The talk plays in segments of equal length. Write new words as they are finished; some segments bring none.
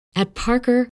At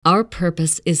Parker, our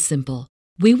purpose is simple.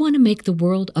 We want to make the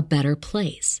world a better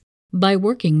place by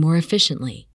working more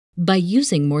efficiently, by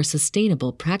using more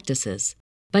sustainable practices,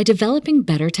 by developing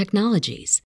better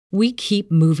technologies. We keep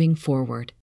moving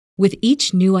forward. With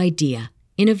each new idea,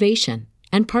 innovation,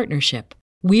 and partnership,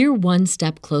 we're one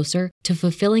step closer to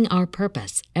fulfilling our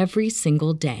purpose every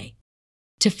single day.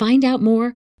 To find out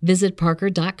more, visit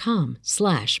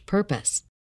parker.com/purpose.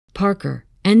 Parker,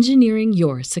 engineering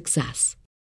your success.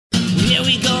 Here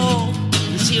we go,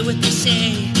 let's hear what they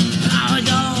say. Now we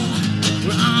go,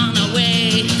 we're on our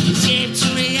way. Escape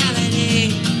to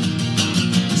reality.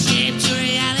 Escape to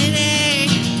reality.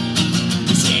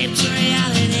 Escape to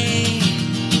reality.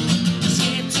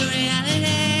 Escape to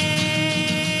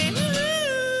reality.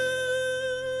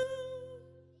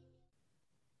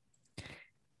 Woo!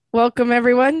 Welcome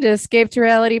everyone to Escape to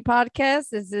Reality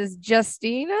podcast. This is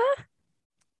Justina.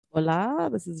 Hola,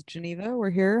 this is Geneva. We're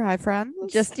here. Hi,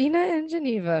 friends. Justina and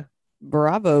Geneva.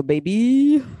 Bravo,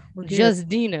 baby. We're here.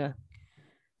 Justina.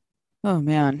 Oh,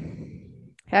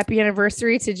 man. Happy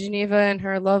anniversary to Geneva and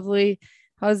her lovely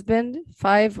husband.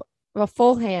 A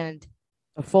full hand.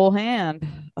 A full hand.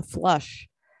 A flush.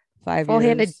 5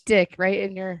 Full-handed years. dick right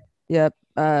in your... Yep.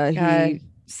 God. He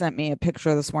sent me a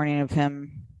picture this morning of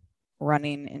him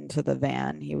running into the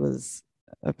van. He was,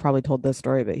 I've probably told this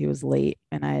story, but he was late,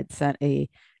 and I had sent a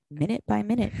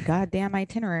minute-by-minute goddamn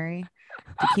itinerary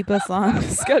to keep us on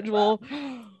schedule,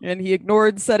 and he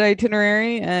ignored said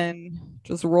itinerary and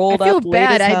just rolled I feel up late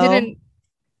bad. as hell.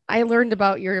 I learned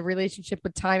about your relationship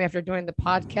with time after doing the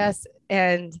podcast,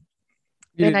 and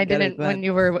then I get it didn't when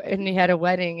you had a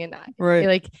wedding, and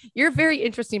right. you're a very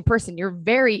interesting person. You're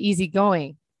very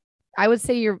easygoing. I would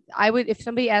say if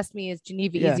somebody asked me, is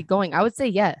Geneva easygoing? I would say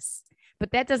yes.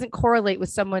 But that doesn't correlate with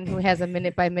someone who has a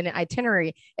minute by minute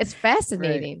itinerary. It's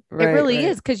fascinating. It really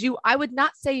is. Because I would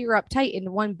not say you're uptight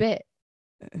in one bit.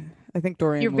 I think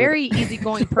Dorian, you're a very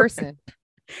easygoing person.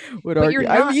 would but argue. you're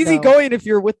not, I'm easygoing if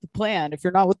you're with the plan. If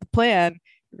you're not with the plan,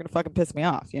 you're going to fucking piss me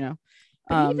off, you know?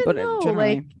 But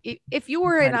if you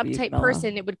were an uptight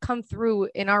person, it would come through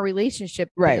in our relationship.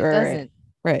 Right.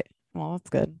 Well, that's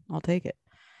good. I'll take it.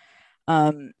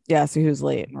 So he was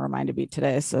late and reminded me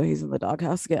today, so he's in the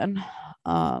doghouse again.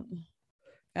 So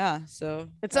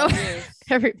it's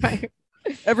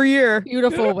every year.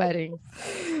 Beautiful wedding.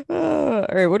 All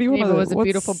right, what do you want? It was a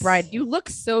beautiful bride. You look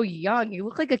so young. You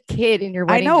look like a kid in your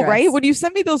wedding dress. Right? When you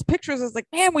sent me those pictures, I was like,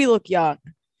 man, we look young.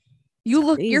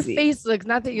 Your face looks,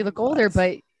 not that you look older,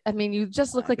 but I mean, you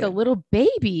just look like a little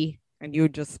baby. And you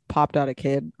just popped out a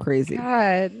kid. Crazy.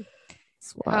 God.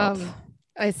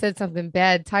 I said something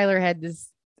bad. Tyler had this.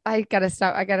 I gotta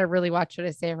stop. I gotta really watch what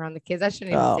I say around the kids. I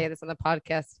shouldn't even say this on the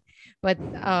podcast. But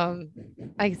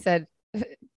I said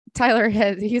Tyler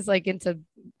he's like into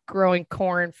growing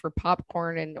corn for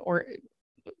popcorn and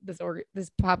this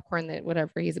popcorn that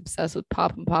whatever, he's obsessed with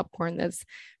popcorn that's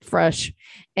fresh.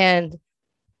 And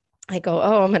I go,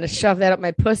 oh, I'm going to shove that up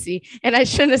my pussy. And I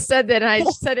shouldn't have said that. And I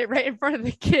said it right in front of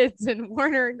the kids. And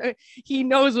Warner, he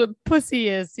knows what pussy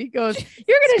is. He goes,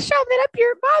 you're going to shove that up.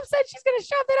 Your mom said she's going to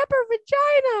shove that up her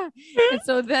vagina. And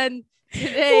so then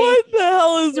today, what the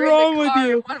hell is wrong with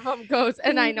you? One of them goes,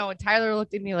 and I know. And Tyler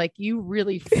looked at me like, you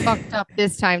really fucked up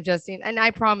this time, Justine. And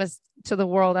I promised to the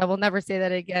world, I will never say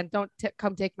that again. Don't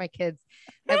come take my kids.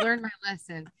 I learned my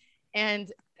lesson.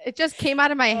 And it just came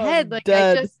out of my head. Like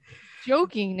dead. I just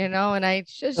joking, and I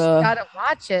just gotta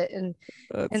watch it. And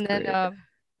then great.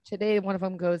 Today one of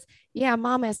them goes, yeah,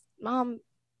 mom,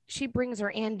 she brings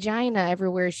her angina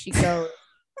everywhere she goes.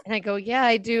 And I go, yeah,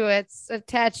 I do, it's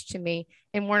attached to me.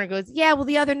 And Warner goes, yeah, well,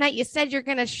 the other night you said you're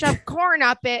gonna shove corn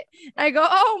up it. And I go,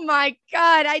 oh my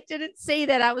God, I didn't say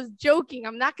that. I was joking.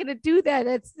 I'm not gonna do that.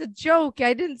 It's the joke.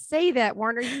 I didn't say that,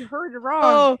 Warner. You heard it wrong.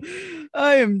 Oh,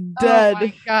 I am dead. Oh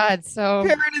my God. So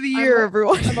parent of the year,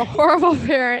 everyone. I'm a horrible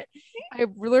parent. I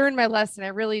learned my lesson. I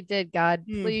really did. God,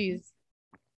 please.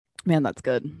 Man, that's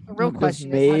good. The real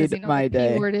question is, how does he know my the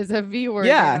day. P word is a V word?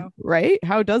 Yeah, right.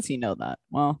 How does he know that?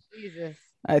 Well, Jesus.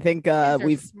 I think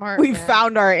we've smart,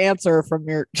 found our answer from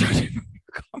your conversation.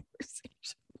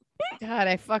 God,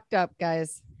 I fucked up,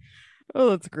 guys.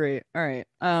 Oh, that's great. All right.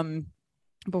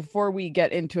 Before we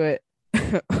get into it,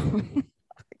 I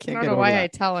don't know why I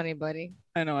tell anybody.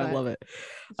 I know, I love it.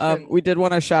 We did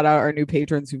want to shout out our new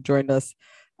patrons who've joined us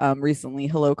recently.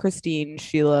 Hello, Christine,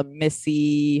 Sheila,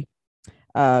 Missy,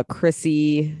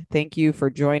 Chrissy. Thank you for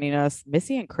joining us.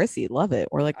 Missy and Chrissy, love it.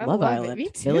 We're like Love Island. Me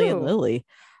too. Millie and Lily.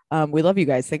 We love you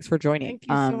guys. Thanks for joining. Thank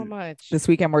you so much. This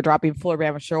weekend we're dropping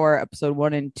Floribama Shore episode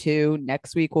 1 and 2.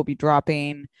 Next week we'll be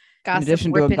dropping Gossip, in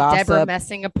addition Rip to a and gossip. Deborah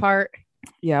messing apart.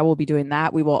 Yeah, we'll be doing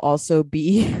that. We will also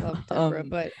be I love Deborah,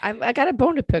 but I got a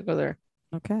bone to pick with her.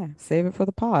 Okay, save it for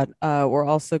the pod. We're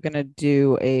also gonna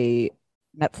do a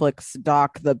Netflix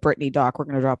doc, the Britney doc. We're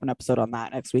gonna drop an episode on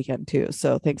that next weekend too.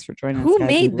 So thanks for joining us, Who guys.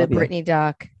 made the Britney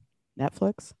doc?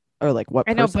 Netflix or like what?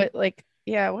 I know, but like,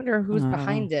 yeah, I wonder who's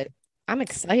behind it. I'm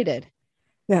excited.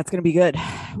 Yeah, it's gonna be good.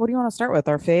 What do you want to start with?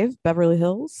 Our fave, Beverly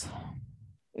Hills.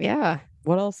 Yeah.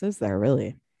 What else is there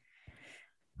really?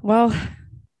 Well,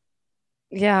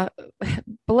 yeah,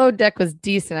 Below Deck was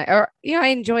decent. I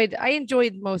enjoyed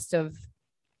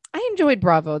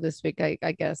Bravo this week,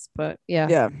 I guess, but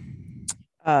yeah.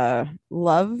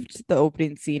 Loved the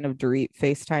opening scene of Dorit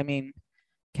FaceTiming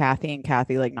Kathy, and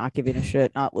Kathy like not giving a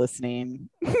shit, not listening,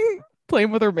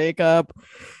 playing with her makeup.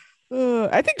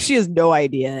 I think she has no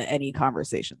idea any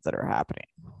conversations that are happening.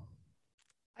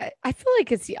 I feel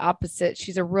like it's the opposite.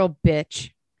 She's a real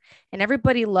bitch and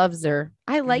everybody loves her.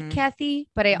 I like Kathy,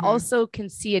 but I also can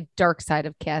see a dark side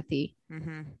of Kathy.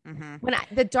 When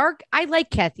I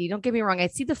like Kathy, don't get me wrong. I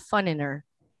see the fun in her,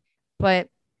 but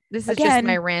this is just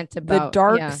my rant about the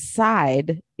dark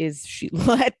side is she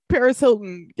let Paris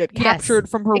Hilton get captured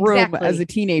from her room as a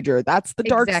teenager. That's the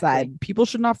dark side. People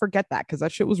should not forget that because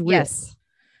that shit was real. Yes.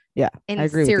 Yeah. And I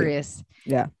agree serious.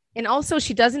 Yeah. And also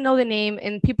she doesn't know the name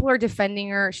and people are defending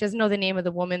her. She doesn't know the name of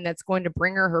the woman that's going to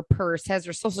bring her purse, has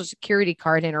her social security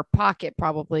card in her pocket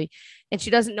probably. And she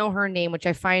doesn't know her name, which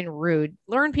I find rude.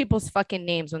 Learn people's fucking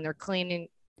names when they're cleaning,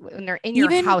 when they're in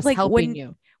your house like helping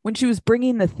you. When she was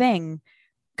bringing the thing,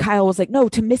 Kyle was like, no,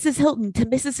 to Mrs. Hilton, to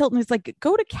Mrs. Hilton. It's like,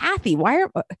 go to Kathy.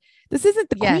 This isn't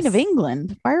the Queen of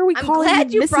England. Why are we calling I'm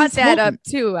glad you Mrs. brought that Hilton? up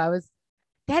too.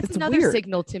 That's another weird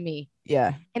signal to me.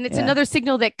 Yeah. And it's another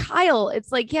signal that Kyle,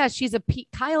 it's like, yeah,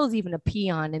 Kyle's even a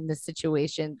peon in this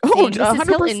situation. Oh, Mrs.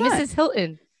 Hilton, Mrs.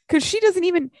 Hilton. Because she doesn't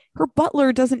even, her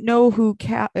butler doesn't know who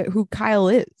Kyle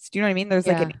is. Do you know what I mean? There's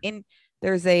like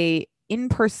there's a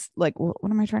in-person, like, what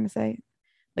am I trying to say?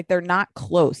 Like they're not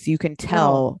close. You can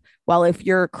tell. No. While if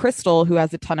you're Crystal, who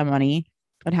has a ton of money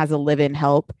and has a live-in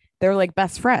help, they're like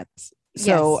best friends.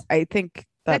 So I think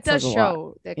that does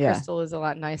show that Crystal is a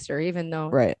lot nicer, even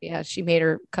though, she made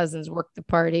her cousins work the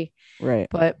party. Right.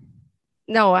 But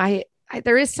no, I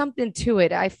there is something to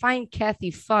it. I find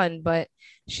Kathy fun, but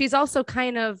she's also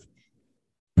kind of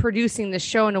producing the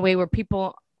show in a way where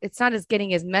it's not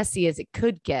getting as messy as it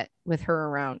could get with her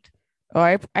around. Oh,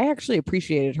 I actually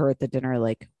appreciated her at the dinner.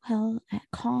 Like, well,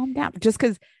 calm down, just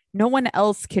because no one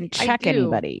else can check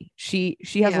anybody. She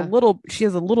has a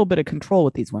little bit of control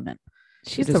with these women.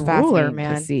 She's the ruler,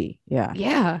 man. To see.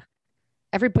 Yeah.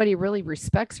 Everybody really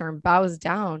respects her and bows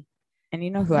down. And you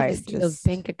know who I see those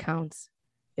bank accounts.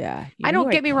 Yeah. I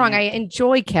don't get me wrong. I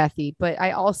enjoy Kathy, but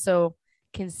I also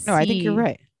can see. No, I think you're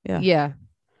right. Yeah. Yeah.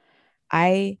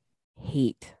 I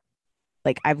hate,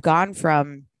 like, I've gone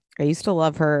from, I used to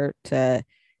love her to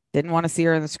didn't want to see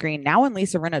her on the screen. Now when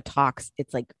Lisa Rinna talks,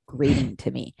 it's like grating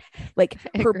to me. Like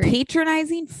her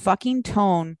patronizing fucking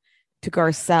tone to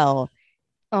Garcelle.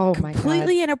 Oh my God.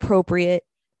 Completely inappropriate.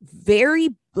 Very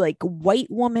like white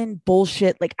woman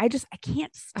bullshit. Like I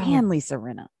can't stand Lisa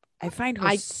Rinna. I find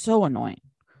her so annoying.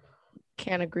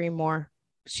 Can't agree more.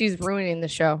 She's ruining the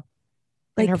show.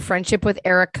 Like, and her friendship with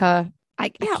Erica. I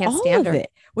can't stand her.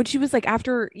 When she was like,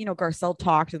 after, Garcelle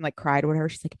talked and like cried with her,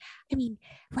 she's like, I mean,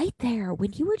 right there,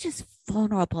 when you were just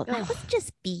vulnerable, that was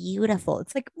just beautiful.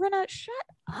 It's like, Rinna, shut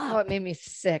up. Oh, it made me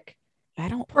sick. I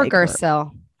don't Poor like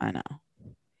Garcelle. Her. I know.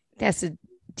 Has to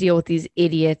deal with these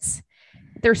idiots.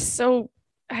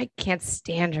 I can't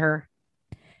stand her.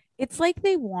 It's like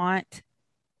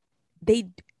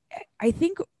I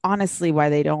think honestly why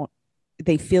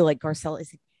they feel like Garcelle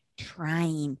isn't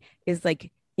trying is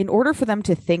like, in order for them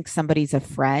to think somebody's a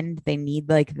friend, they need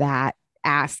like that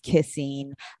ass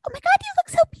kissing. Oh my God, you look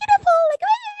so beautiful.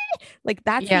 Like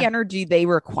that's the energy they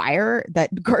require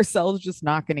that Garcelle's just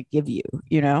not going to give you,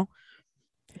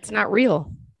 It's not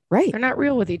real. Right. They're not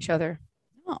real with each other.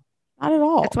 No, not at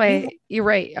all. That's why you're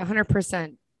right.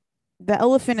 100%. The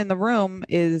elephant in the room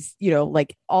is,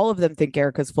 like all of them think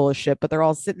Erica's full of shit, but they're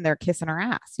all sitting there kissing her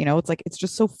ass. It's like, it's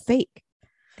just so fake.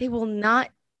 They will not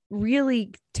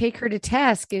really take her to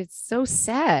task. It's so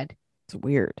sad. It's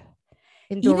weird.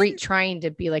 And Dorit trying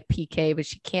to be like PK, but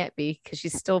she can't be because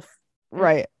she's still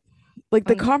right. Like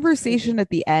the conversation at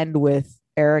the end with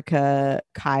Erica,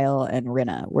 Kyle, and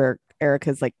Rinna, where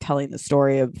Erica's like telling the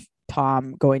story of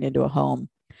Tom going into a home.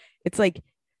 It's like,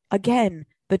 again,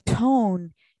 the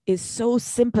tone is so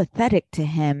sympathetic to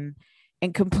him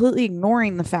and completely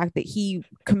ignoring the fact that he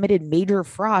committed major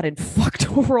fraud and fucked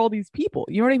over all these people.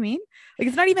 You know what I mean? Like,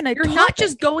 it's not even a You're topic. not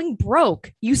just going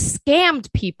broke. You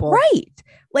scammed people. Right.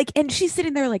 Like, and she's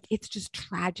sitting there like, it's just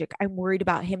tragic. I'm worried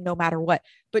about him no matter what.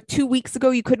 But 2 weeks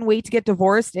ago, you couldn't wait to get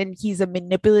divorced and he's a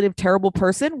manipulative, terrible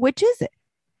person. Which is it?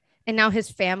 And now his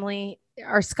family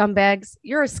are scumbags.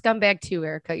 You're a scumbag too,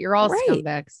 Erica. You're all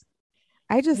scumbags.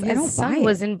 I don't His son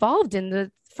was involved in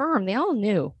the firm. They all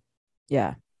knew.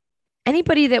 Yeah.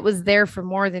 Anybody that was there for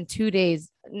more than 2 days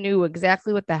knew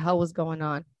exactly what the hell was going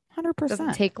on. 100%.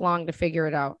 Doesn't take long to figure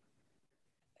it out.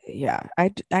 Yeah.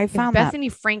 I found Bethany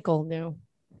Frankel knew.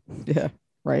 Yeah.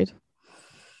 Right.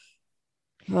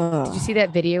 Did you see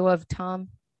that video of Tom?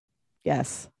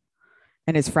 Yes.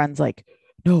 And his friend's like,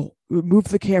 no, move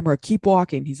the camera, keep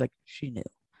walking. He's like, she knew.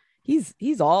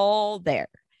 He's all there.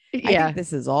 Yeah. I think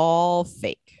this is all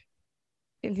fake.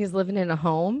 And he's living in a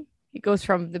home. He goes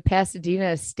from the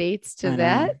Pasadena Estates to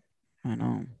that. I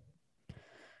know.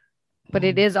 But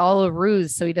it is all a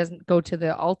ruse, so he doesn't go to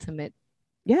the ultimate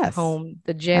home,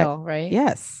 the jail, right?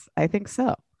 Yes, I think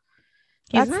so.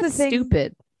 He's not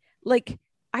stupid. Like,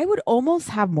 I would almost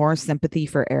have more sympathy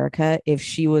for Erica if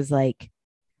she was like,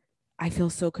 I feel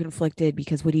so conflicted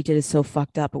because what he did is so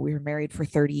fucked up, but we were married for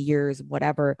 30 years,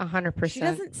 whatever. 100%. She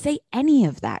doesn't say any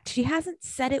of that. She hasn't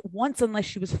said it once unless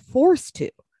she was forced to.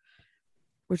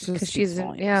 Which is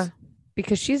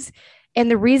because she's,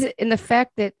 and the reason, and the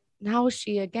fact that now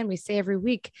she, again, we say every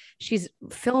week, she's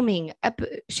filming,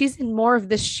 she's in more of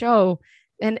this show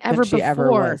than ever before.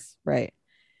 Ever was. Right.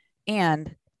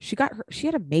 And she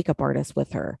had a makeup artist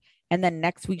with her. And then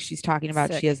next week she's talking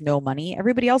about she has no money.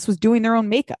 Everybody else was doing their own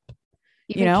makeup.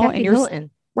 Even Kathy and you're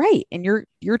Hilton. Right. And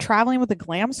you're traveling with a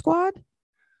glam squad.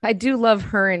 I do love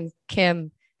her and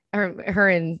Kim, or her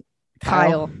and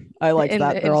Kyle. I like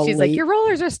that. They're all she's late. like, your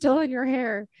rollers are still in your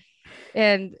hair.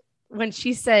 And when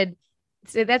she said,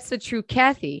 that's the true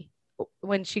Kathy.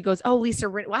 When she goes, oh, Lisa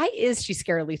Rinna, why is she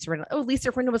scared of Lisa Rinna? Oh,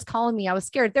 Lisa Rinna was calling me. I was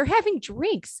scared. They're having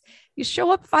drinks. You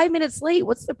show up 5 minutes late.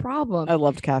 What's the problem? I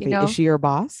loved Kathy. Is she your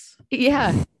boss?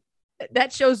 Yeah.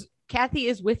 That shows Kathy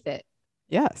is with it.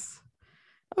 Yes.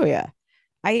 Oh yeah.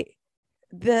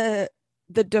 The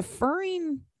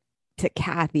deferring to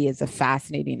Kathy is a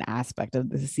fascinating aspect of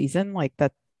this season. Like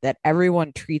that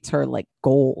everyone treats her like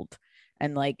gold.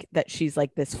 And like that she's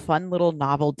like this fun little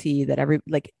novelty that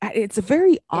it's a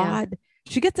very odd,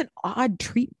 she gets an odd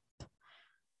treatment,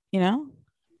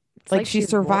 It's like she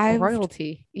survived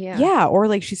royalty. Yeah. Yeah. Or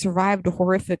like she survived a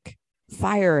horrific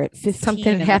fire at 15.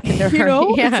 Something happened to her.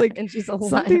 Yeah. It's like, and she's alive.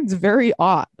 Something's very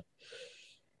odd.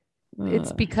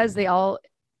 It's because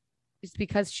it's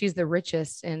because she's the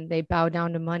richest and they bow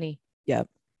down to money. Yep.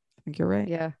 I think you're right.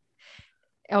 Yeah.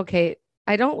 Okay.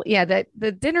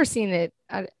 The dinner scene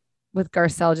with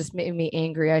Garcelle just made me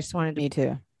angry. I just wanted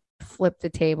to flip the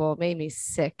table. It made me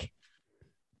sick.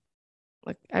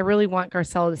 Like, I really want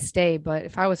Garcelle to stay, but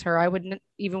if I was her, I wouldn't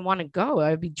even want to go. I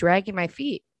would be dragging my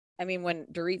feet. I mean, when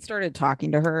Dorit started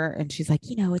talking to her and she's like,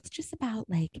 it's just about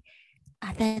like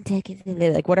authentic,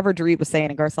 like whatever Dorit was saying,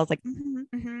 and Garcelle's like,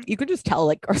 you could just tell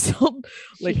like Garcelle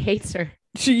like hates her.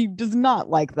 She does not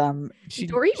like them.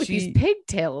 Dorit with these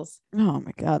pigtails. Oh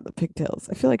my God, the pigtails.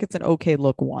 I feel like it's an okay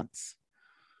look once.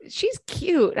 She's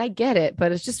cute. I get it,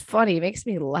 but it's just funny. It makes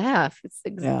me laugh.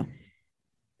 I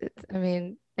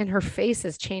mean, and her face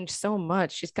has changed so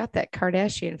much. She's got that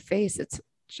Kardashian face. It's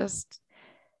just,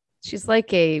 she's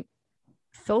like a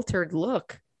filtered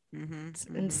look. It's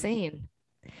insane.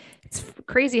 It's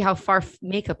crazy how far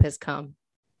makeup has come.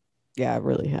 Yeah, it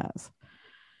really has.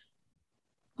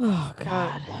 Oh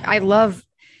God.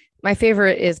 My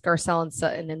favorite is Garcelle and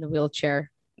Sutton in the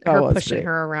wheelchair. Her pushing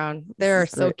her around. They're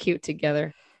so cute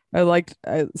together. I liked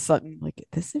Sutton. Like,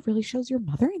 this really shows your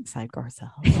mother inside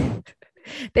Garcelle.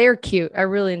 They are cute. I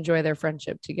really enjoy their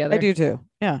friendship together. I do too.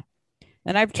 Yeah.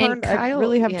 And I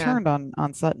really have turned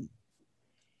on Sutton.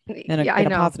 In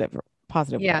a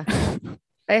positive yeah. way.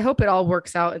 I hope it all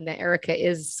works out and that Erica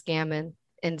is scamming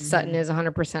and Sutton is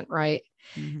 100% right.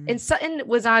 And Sutton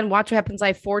was on Watch What Happens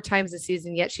Live 4 times this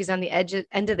season, yet she's on the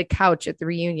end of the couch at the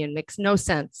reunion. Makes no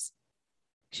sense.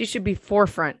 She should be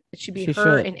forefront. It should be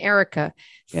her and Erica.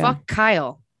 Yeah. Fuck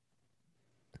Kyle.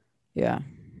 Yeah.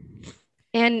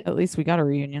 And at least we got a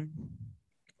reunion.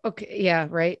 Okay. Yeah.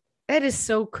 Right. That is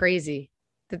so crazy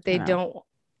that they don't.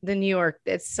 The New York.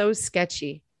 That's so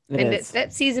sketchy.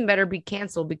 That season better be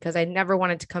canceled because I never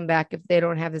wanted to come back if they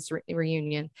don't have this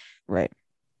reunion. Right.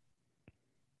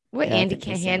 What? Yeah, Andy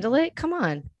can't handle it? Come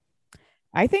on.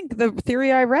 I think the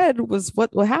theory I read was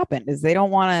what happened is they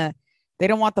don't want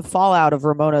the fallout of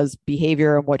Ramona's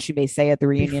behavior and what she may say at the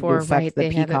reunion to affect the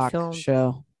Peacock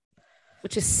show.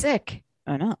 Which is sick.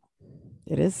 I know.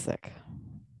 It is sick.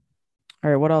 All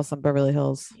right, what else on Beverly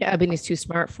Hills? Yeah, Ebony's too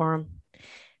smart for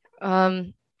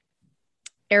him.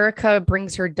 Erica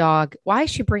brings her dog. Why is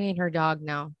she bringing her dog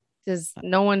now? Does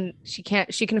no one, she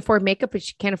can afford makeup, but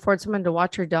she can't afford someone to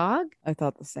watch her dog? I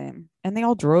thought the same. And they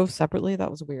all drove separately. That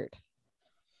was weird.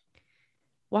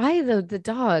 Why the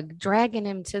dog dragging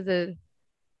him to the,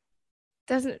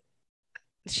 doesn't,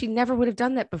 she never would have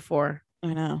done that before.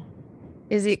 I know.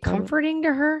 Is it comforting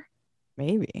to her?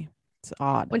 Maybe. It's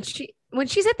odd. When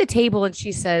she's at the table and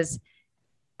she says,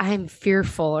 I'm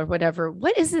fearful or whatever.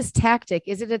 What is this tactic?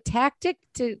 Is it a tactic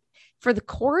for the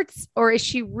courts, or is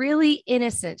she really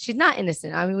innocent? She's not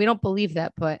innocent. I mean, we don't believe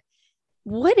that, but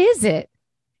what is it?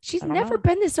 She's never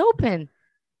been this open.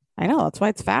 I know. That's why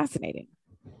it's fascinating.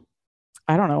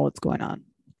 I don't know what's going on.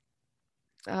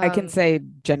 I can say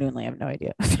genuinely, I have no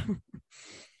idea.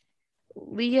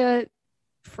 Leah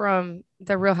from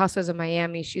the Real Housewives of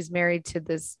Miami, she's married to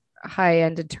this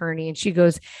high-end attorney, and she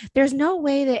goes, there's no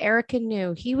way that Erica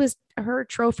knew he was her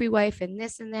trophy wife and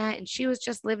this and that, and she was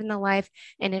just living the life,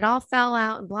 and it all fell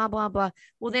out and blah blah blah.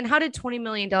 Well, then how did $20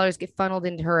 million get funneled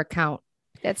into her account?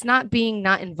 That's not being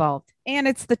not involved. And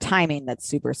it's the timing that's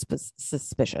super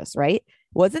suspicious, right?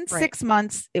 Wasn't 6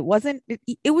 months. It wasn't,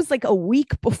 it was like a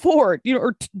week before,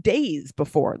 or days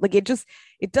before. Like it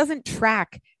doesn't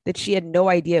track that she had no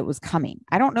idea it was coming.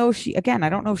 I don't know if she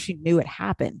knew it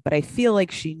happened, but I feel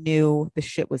like she knew the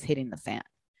shit was hitting the fan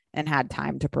and had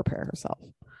time to prepare herself.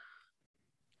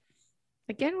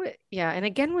 Again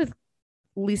with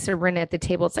Lisa Rinna at the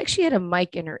table, it's like she had a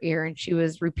mic in her ear and she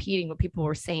was repeating what people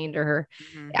were saying to her.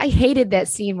 Mm-hmm. I hated that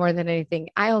scene more than anything.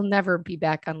 I'll never be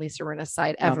back on Lisa Rinna's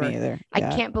side ever. No, me either. Yeah.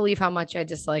 I can't believe how much I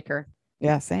dislike her.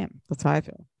 Yeah, same. That's how I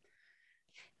feel.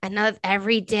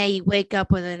 Every day you wake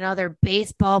up with another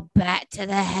baseball bat to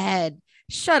the head.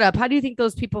 Shut up. How do you think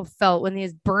those people felt when he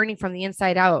was burning from the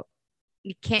inside out?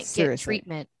 You can't get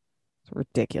treatment. It's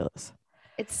ridiculous.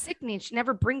 It's sickening. She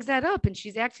never brings that up, and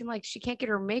she's acting like she can't get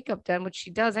her makeup done, which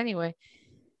she does anyway.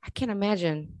 I can't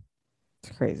imagine.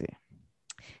 It's crazy.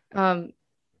 What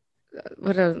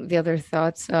are the other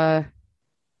thoughts? I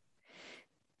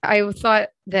thought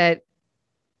that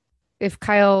if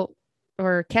Kyle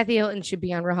or Kathy Hilton should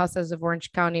be on Real Housewives of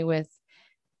Orange County with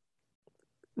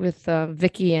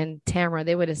Vicky and Tamara,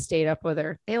 they would have stayed up with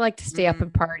her. They like to stay up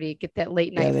and party, get that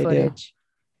late night footage.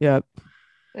 Do. Yep.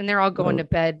 And they're all going to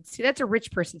bed. See, that's a rich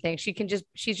person thing.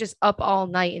 She's just up all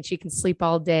night and she can sleep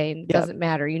all day, and it doesn't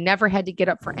matter. You never had to get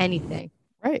up for anything.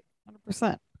 Right.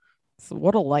 100%. So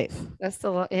what a life.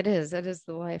 It is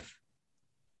the life.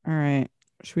 All right.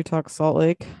 Should we talk Salt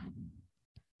Lake?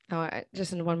 Oh,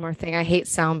 just one more thing. I hate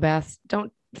sound baths.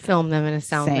 Don't film them in a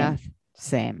sound bath.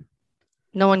 Same.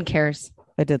 No one cares.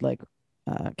 I did like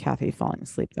Kathy falling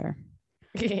asleep there.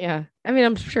 Yeah. I mean,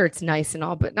 I'm sure it's nice and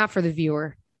all, but not for the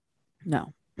viewer.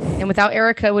 No. And without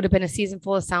Erica, it would have been a season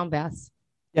full of sound baths.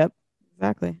 Yep,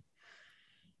 exactly.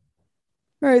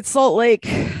 All right, Salt Lake.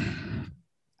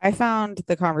 I found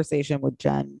the conversation with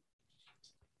Jen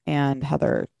and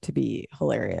Heather to be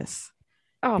hilarious.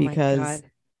 Oh, because my God.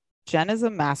 Jen is a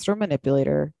master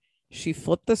manipulator. She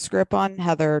flipped the script on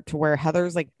Heather to where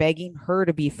Heather's like begging her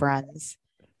to be friends.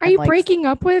 Are you breaking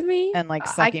up with me? And like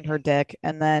sucking her dick.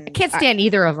 And then I can't stand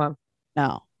either of them.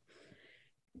 No.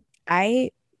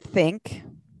 I think,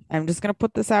 I'm just going to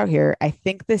put this out here. I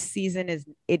think this season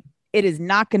it is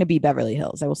not going to be Beverly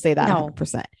Hills. I will say that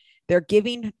 100%. They're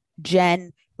giving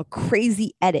Jen a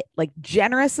crazy edit, like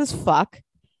generous as fuck.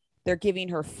 They're giving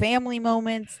her family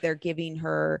moments. They're giving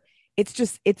her,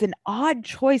 it's an odd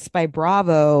choice by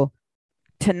Bravo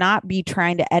to not be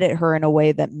trying to edit her in a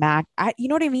way that you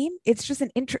know what I mean? It's just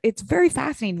it's very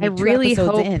fascinating. I really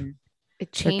hope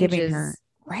it changes. Giving her,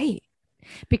 right.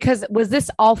 Because was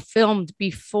this all filmed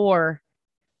before?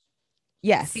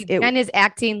 Yes. Jen is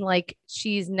acting like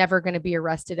she's never going to be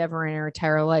arrested ever in her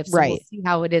entire life. So we'll see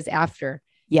how it is after.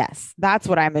 Yes. That's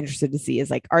what I'm interested to see is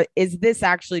like, is this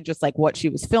actually just like what she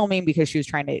was filming because she was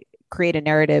trying to create a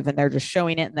narrative and they're just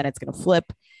showing it and then it's going to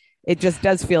flip? It just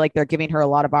does feel like they're giving her a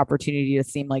lot of opportunity to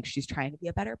seem like she's trying to be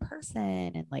a better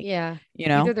person. And like,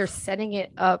 either they're setting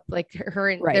it up like her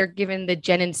and they're giving the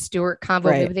Jen and Stuart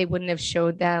convo. Maybe they wouldn't have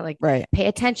showed that. Like, pay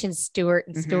attention, Stuart.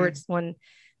 And Stuart's one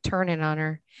turning on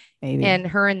her. Maybe. And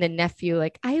her and the nephew,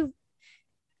 like, I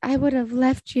would have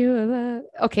left you.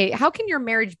 Okay. How can your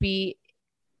marriage be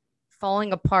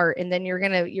falling apart and then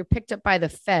you're picked up by the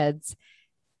feds?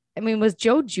 I mean, was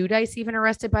Joe Giudice even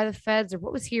arrested by the feds, or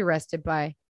what was he arrested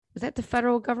by? Was that the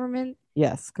federal government?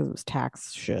 Yes, because it was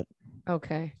tax shit.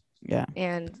 Okay. Yeah.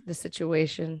 And the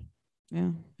situation.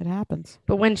 Yeah, it happens.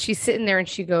 But when she's sitting there and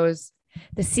she goes,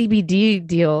 the CBD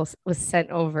deal was sent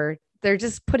over they're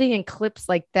just putting in clips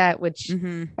like that, which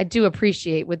I do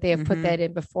appreciate. Would they have put that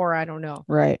in before? I don't know.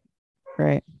 Right.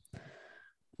 I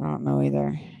don't know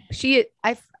either.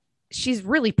 She's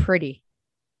really pretty.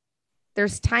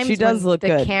 There's times she does look the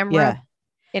good. camera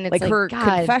and it's like her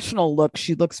God. confessional look.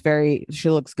 She looks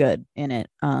good in it.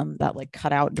 That like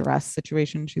cutout dress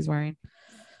situation she's wearing.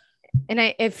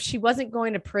 And if she wasn't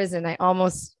going to prison, I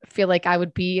almost feel like I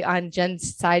would be on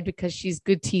Jen's side because she's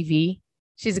good TV.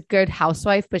 She's a good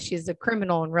housewife, but she's a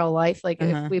criminal in real life. Like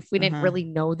if we didn't really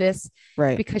know this,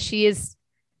 right? Because she is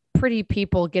pretty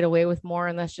people get away with more,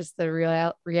 and that's just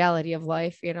the reality of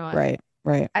life, you know.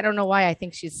 Right. I don't know why I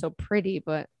think she's so pretty,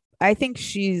 but I think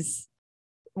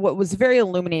what was very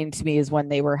illuminating to me is when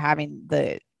they were having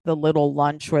the little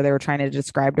lunch where they were trying to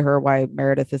describe to her why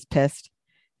Meredith is pissed.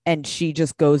 And she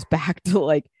just goes back to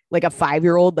like a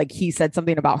 5-year-old, like he said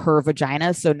something about her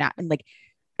vagina. So now,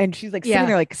 and she's like sitting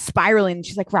there like spiraling. And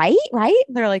she's like, right.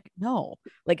 And they're like, no,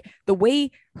 like the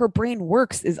way her brain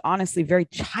works is honestly very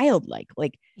childlike.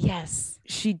 Like, yes,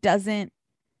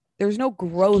 there's no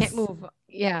growth. She can't move.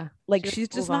 Yeah. Like she's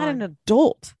just not an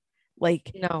adult.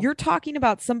 Like you're talking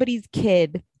about somebody's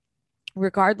kid,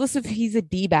 regardless if he's a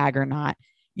D-bag or not.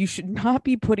 You should not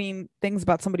be putting things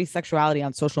about somebody's sexuality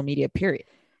on social media, period.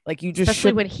 Like you just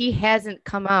especially when he hasn't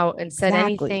come out and said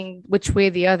anything which way or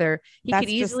the other. He could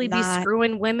easily be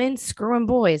screwing women, screwing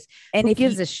boys. And who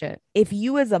gives a shit? If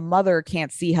you as a mother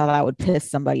can't see how that would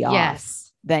piss somebody off,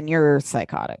 then you're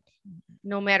psychotic.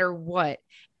 No matter what.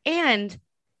 And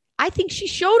I think she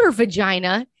showed her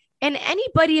vagina, and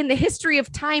anybody in the history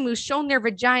of time who's shown their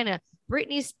vagina,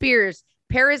 Britney Spears,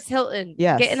 Paris Hilton,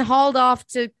 getting hauled off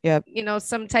to,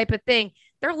 some type of thing.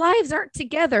 Their lives aren't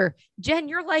together. Jen,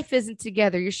 your life isn't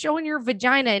together. You're showing your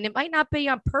vagina, and it might not be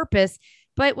on purpose,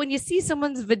 but when you see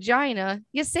someone's vagina,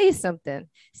 you say something.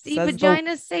 See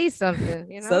vagina, say something.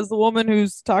 You know? Says the woman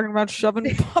who's talking about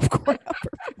shoving popcorn up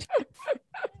her vagina.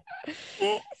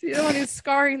 See the one who's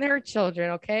scarring their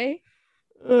children, okay?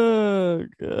 Oh,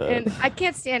 God. And I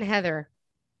can't stand Heather.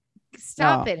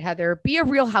 Stop it, Heather. Be a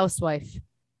real housewife.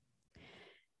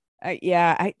 Whitney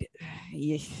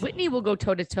will go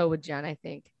toe to toe with Jen, I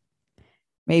think.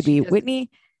 Maybe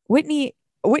Whitney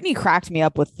cracked me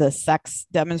up with the sex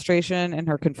demonstration in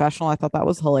her confessional. I thought that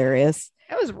was hilarious.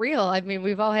 That was real. I mean,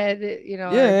 we've all had,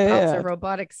 bouts of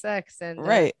robotic sex, and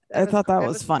I thought that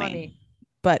was funny.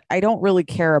 But I don't really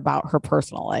care about her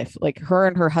personal life. Like her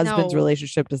and her husband's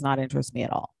relationship does not interest me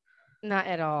at all. Not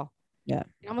at all. Yeah.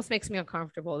 It almost makes me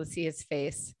uncomfortable to see his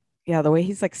face. Yeah, the way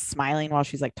he's like smiling while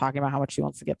she's like talking about how much she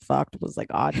wants to get fucked was like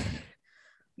odd.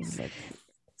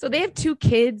 So they have 2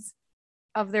 kids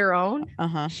of their own.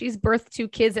 She's birthed 2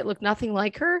 kids that look nothing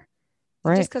like her,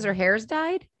 right? Just because her hair's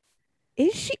dyed.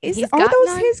 Is she? Are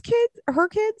those his kids? Her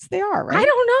kids? They are, right? I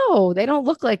don't know. They don't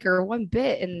look like her one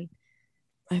bit, and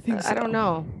I think so. I don't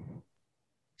know.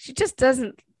 She just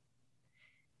doesn't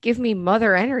give me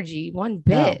mother energy one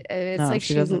bit. It's like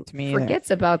she doesn't to me forgets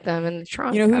about them in the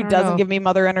trunk. You know who doesn't give me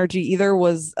mother energy either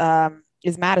is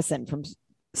Madison from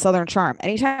Southern Charm.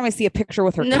 Anytime I see a picture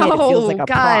with her kid, it feels like a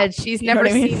prop. She's never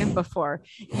seen him before.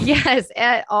 Yes,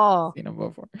 at all. Seen him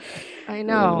before. I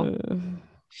know.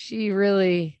 She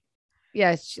really,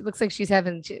 she looks like she's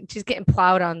getting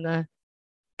plowed on the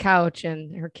couch,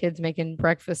 and her kid's making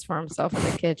breakfast for himself in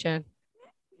the kitchen.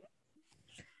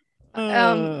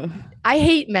 I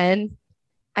hate men.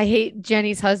 I hate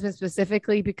Jenny's husband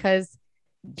specifically because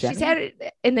she's had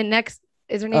it in the next.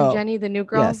 Is her name Jenny, the new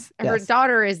girl? Yes, her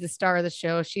daughter is the star of the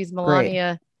show. She's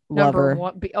Melania number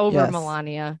 1 over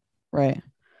Melania. Right.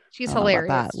 She's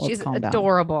hilarious. She's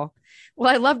adorable. Down.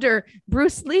 Well, I loved her.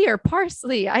 Bruce Lee or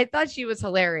Parsley. I thought she was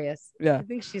hilarious. Yeah. I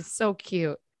think she's so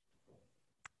cute.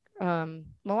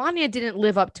 Melania didn't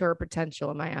live up to her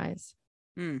potential in my eyes.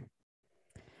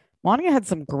 Melania had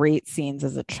some great scenes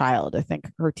as a child. I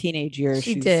think her teenage years,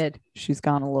 she's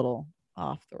gone a little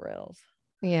off the rails.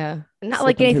 Yeah. Not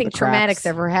like anything traumatic's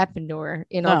ever happened to her.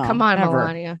 You know, come on, never.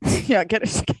 Melania. Yeah, get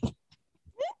it.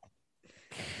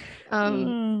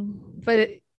 But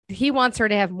he wants her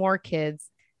to have more kids.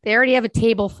 They already have a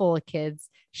table full of kids.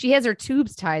 She has her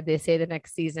tubes tied, they say, the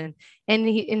next season. And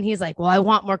he's like, well, I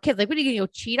want more kids. Like, what are you going to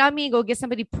go cheat on me and go get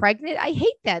somebody pregnant? I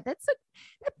hate that. That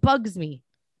bugs me.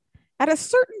 At a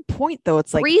certain point, though,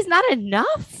 it's like 3's not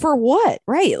enough. For what?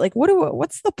 Right. Like,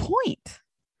 what's the point?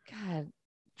 God,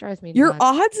 drives me Your nuts.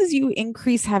 odds as you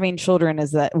increase having children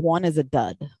is that one is a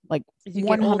dud, like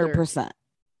 100%.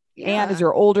 Yeah. And as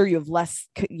you're older, you have less,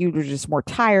 you're just more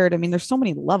tired. I mean, there's so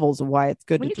many levels of why it's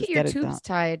good when to you get your tubes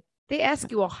tied. They ask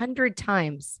you 100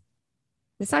 times.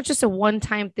 It's not just a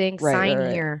one-time thing.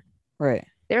 Sign here. Right.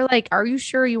 They're like, are you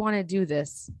sure you want to do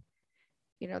this?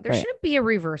 You know, there shouldn't be a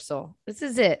reversal. This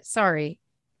is it. Sorry.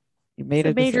 You made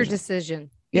a major decision.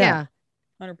 Yeah.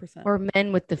 100%. Or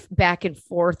men with the back and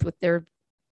forth with their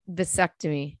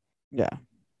vasectomy. Yeah.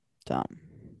 Dumb.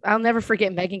 I'll never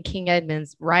forget Megan King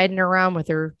Edmonds riding around with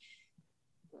her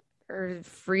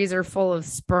freezer full of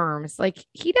sperm. It's like,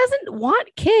 he doesn't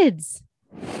want kids.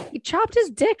 He chopped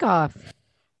his dick off.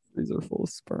 Freezer full of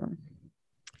sperm.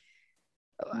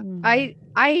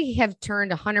 I have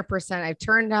turned 100%. I've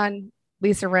turned on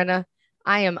Lisa Rinna.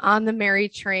 I am on the Mary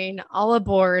train, all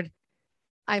aboard.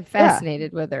 I'm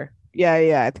fascinated with her.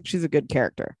 Yeah. I think she's a good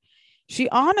character. She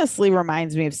honestly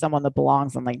reminds me of someone that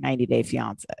belongs on like 90 Day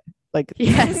Fiance. Like,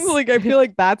 yes. Like, I feel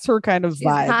like that's her kind of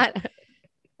vibe.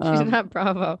 She's not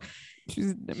Bravo.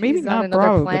 She's maybe not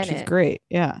Bravo, but she's great.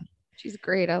 Yeah. She's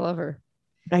great. I love her.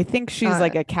 I think she's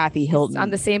like a Kathy Hilton.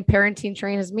 On the same parenting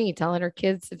train as me, telling her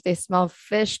kids if they smell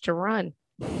fish to run.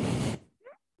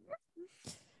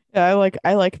 Yeah,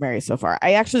 I like Mary so far.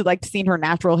 I actually liked seeing her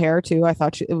natural hair too. I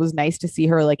thought it was nice to see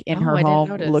her like in her home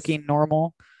looking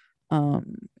normal.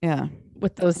 Yeah.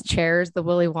 With those chairs, the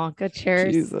Willy Wonka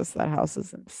chairs. Jesus, that house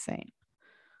is insane.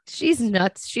 She's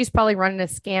nuts. She's probably running a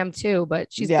scam too,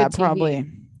 but she's good TV.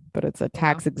 Probably. But it's a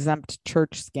tax exempt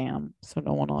church scam, so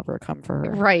no one will ever come for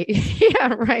her. Right.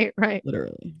 Yeah. Right.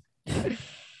 Literally.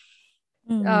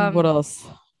 What else?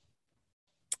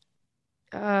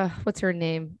 What's her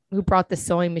name? Who brought the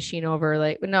sewing machine over?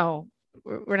 Like, no,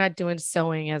 we're not doing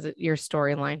sewing as your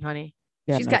storyline, honey.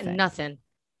 Yeah, she's got nothing.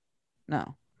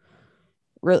 No.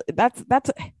 Really, that's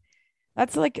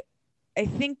like, I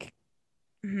think,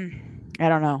 I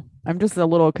don't know. I'm just a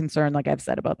little concerned, like I've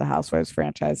said about the Housewives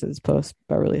franchises post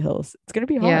Beverly Hills. It's gonna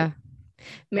be hard. Yeah.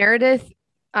 Meredith,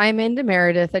 I'm into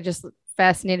Meredith. I just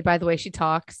fascinated by the way she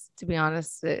talks, to be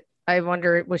honest. I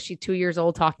wonder, was she 2 years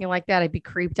old talking like that? I'd be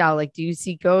creeped out. Like, do you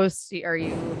see ghosts? Are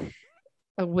you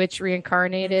a witch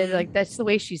reincarnated? Like, that's the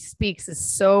way she speaks is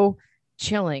so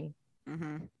chilling.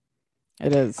 Mm-hmm.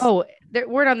 It is. Oh, the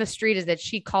word on the street is that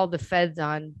she called the feds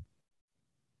on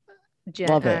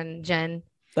Jen.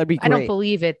 That'd be great. I don't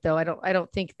believe it though. I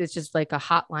don't think it's just like a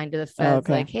hotline to the feds.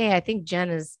 Okay. Like, hey, I think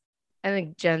Jen's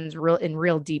in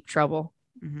real deep trouble.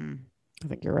 Mm-hmm. I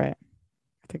think you're right.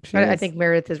 I think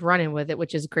Meredith is running with it,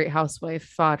 which is great housewife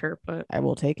fodder, but I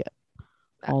will take it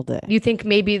all day. You think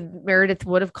maybe Meredith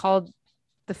would have called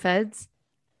the feds?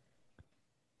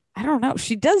 I don't know.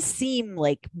 She does seem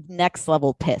like next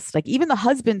level pissed. Like even the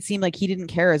husband seemed like he didn't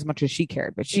care as much as she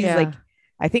cared, but she's like,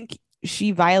 I think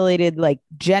she violated, like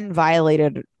Jen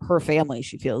violated her family.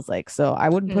 She feels like, so I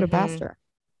wouldn't put it past her.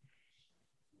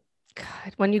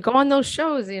 God, when you go on those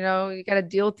shows, you know, you got to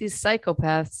deal with these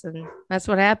psychopaths and that's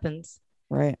what happens.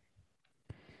 Right.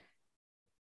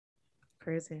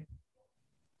 Crazy.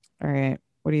 All right.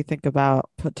 What do you think about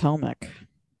Potomac?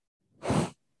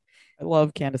 I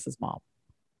love Candace's mom.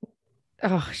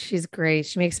 Oh, she's great.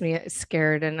 She makes me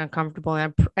scared and uncomfortable.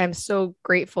 And I'm so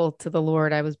grateful to the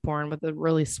Lord I was born with a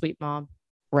really sweet mom.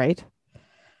 Right.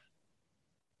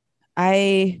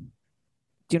 I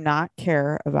do not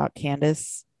care about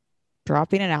Candace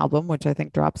dropping an album, which I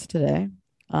think drops today.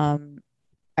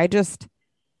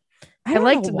 I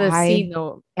liked the scene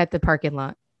though at the parking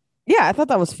lot. Yeah, I thought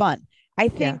that was fun. I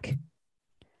think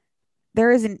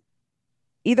there is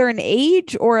either an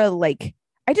age or a like.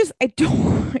 I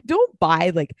don't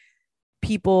buy like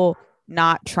people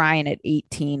not trying at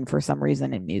 18 for some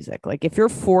reason in music. Like if you're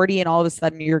 40 and all of a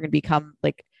sudden you're going to become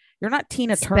like, you're not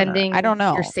Tina Turner. I don't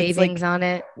know. Your savings on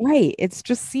it. Right. It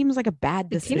just seems like a bad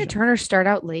decision. Did Tina Turner start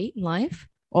out late in life?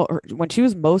 Well, when she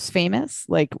was most famous,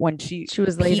 like when she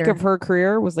was peak later of her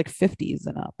career was like 50s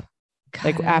and up. God,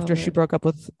 like after she broke up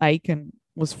with Ike and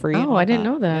was free. Oh, I didn't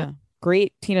know that. Yeah.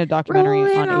 Great Tina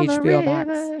documentary on HBO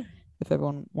Max. If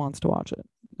everyone wants to watch it,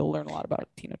 you'll learn a lot about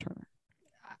Tina Turner.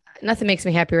 Nothing makes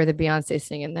me happier than Beyonce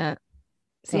singing that.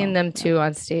 Seeing them two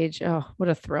on stage. Oh, what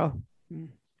a thrill. The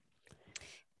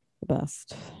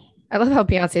best. I love how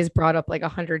Beyonce is brought up like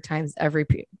 100 times every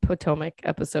Potomac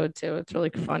episode too. It's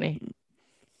really funny.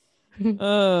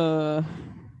 I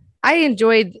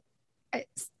enjoyed.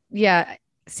 Yeah.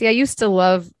 See, I used to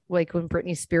love like when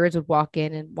Britney Spears would walk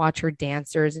in and watch her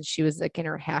dancers and she was like in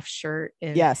her half shirt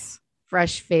and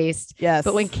fresh faced. Yes.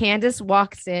 But when Candace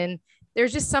walks in,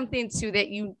 there's just something to that.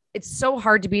 It's so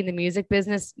hard to be in the music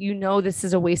business. You know, this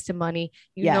is a waste of money.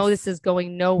 You know, this is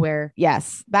going nowhere.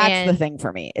 Yes. That's the thing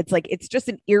for me. It's like, it's just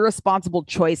an irresponsible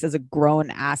choice as a grown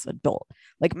ass adult.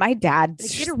 Like my dad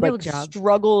get a real job.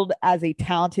 Struggled as a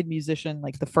talented musician,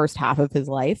 like the first half of his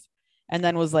life. and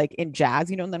then was like in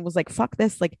jazz, and then was like, fuck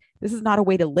this. Like, this is not a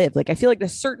way to live. Like, I feel like at a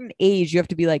certain age, you have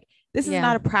to be like, this is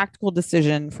not a practical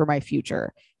decision for my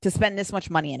future to spend this much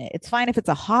money in it. It's fine if it's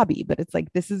a hobby, but it's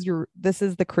like, this is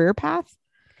the career path.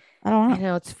 I don't know. I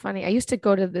know, it's funny. I used to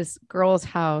go to this girl's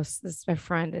house. This is my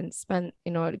friend, and spend,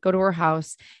 go to her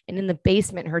house, and in the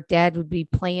basement, her dad would be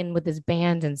playing with his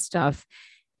band and stuff.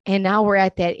 And now we're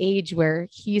at that age where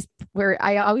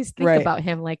I always think about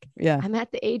him. Like, I'm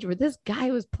at the age where this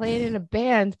guy was playing in a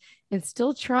band and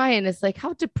still trying. It's like,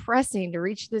 how depressing to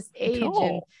reach this age.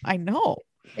 And I know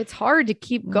it's hard to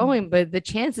keep going, but the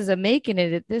chances of making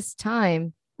it at this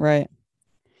time. Right.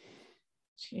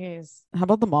 Jeez. How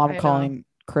about the mom calling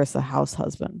Chris a house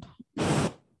husband?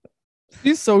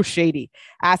 She's so shady,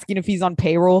 asking if he's on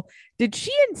payroll. Did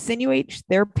she insinuate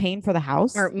they're paying for the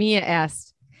house? Or Mia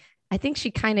asked. I think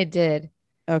she kind of did.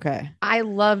 Okay. I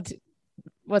loved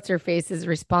what's her face's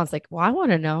response. Like, well, I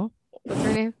want to know. What's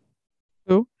her name?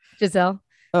 Who? Giselle.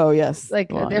 Oh, yes. Like,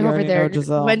 they're over there.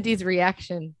 Wendy's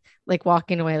reaction, like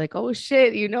walking away, like, oh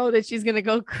shit, that she's gonna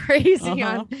go crazy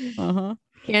on.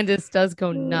 Candace does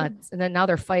go nuts, and then now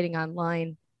they're fighting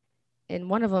online. And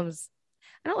one of them's,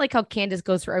 I don't like how Candace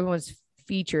goes for everyone's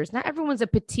features. Not everyone's a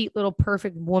petite little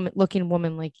perfect looking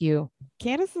woman like you.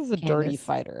 Candace is a dirty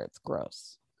fighter. It's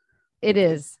gross. It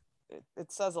is.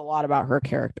 It says a lot about her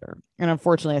character. And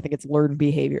unfortunately, I think it's learned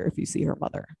behavior if you see her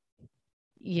mother.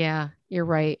 Yeah, you're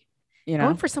right.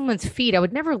 Going for someone's feet. I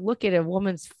would never look at a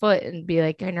woman's foot and be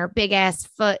like, in her big ass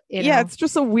foot. It's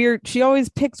just a weird, she always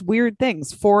picks weird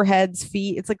things. Foreheads,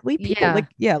 feet. It's like, leave people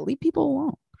leave people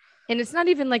alone. And it's not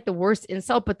even like the worst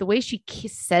insult, but the way she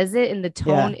says it and the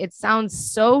tone, it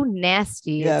sounds so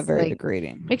nasty. Yeah, it's very like,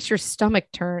 degrading. Makes your stomach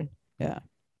turn. Yeah.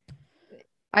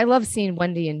 I love seeing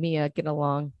Wendy and Mia get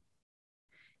along.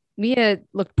 Mia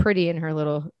looked pretty in her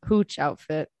little hooch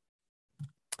outfit.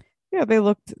 Yeah, they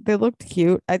looked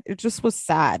cute. It just was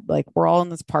sad. Like, we're all in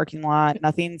this parking lot.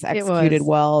 Nothing's executed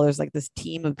well. There's like this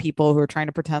team of people who are trying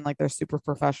to pretend like they're super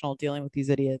professional dealing with these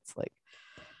idiots. Like,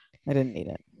 I didn't need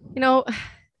it.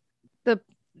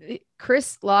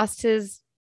 Chris lost his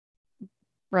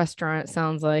restaurant. It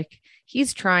sounds like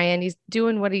he's trying. He's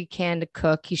doing what he can to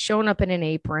cook. He's showing up in an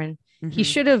apron. Mm-hmm. He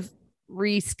should have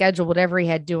rescheduled whatever he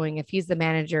had doing. If he's the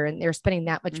manager and they're spending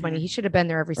that much money, he should have been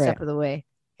there every step of the way.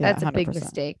 Yeah, that's a 100%. Big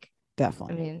mistake.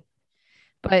 Definitely. I mean,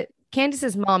 but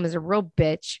Candace's mom is a real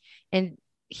bitch, and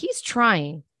he's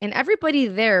trying, and everybody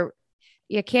there.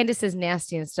 Yeah, Candace is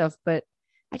nasty and stuff, but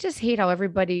I just hate how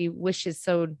everybody wishes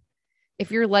so.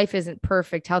 If your life isn't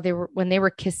perfect, how when they were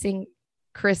kissing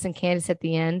Chris and Candace at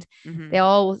the end, they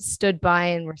all stood by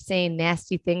and were saying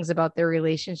nasty things about their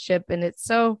relationship. And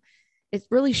it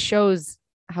really shows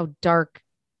how dark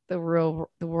the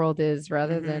world is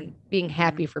rather than being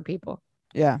happy for people.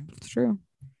 Yeah, it's true.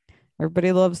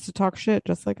 Everybody loves to talk shit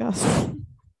just like us.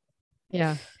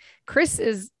 Yeah. Chris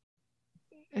is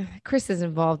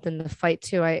involved in the fight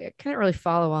too. I couldn't really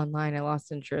follow online. I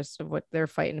lost interest of what they're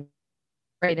fighting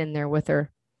right in there with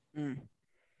her.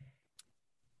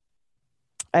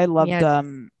 I loved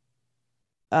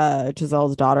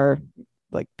Giselle's daughter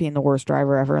like being the worst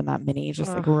driver ever in that Mini,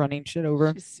 just like running shit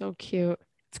over. She's so cute.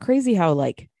 It's crazy how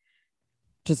like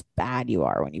just bad you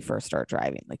are when you first start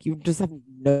driving. Like, you just have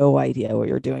no idea what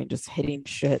you're doing, just hitting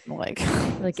shit and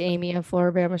like Amy on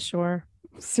Floribama Shore.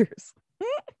 Seriously.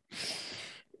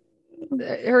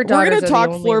 We're gonna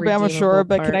talk Floribama Shore,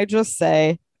 but can I just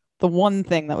say the one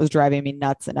thing that was driving me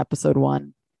nuts in episode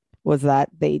 1 was that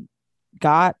they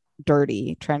got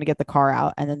dirty trying to get the car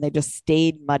out, and then they just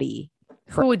stayed muddy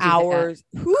for hours.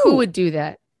 Who would do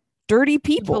that? Dirty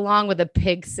people. You belong with a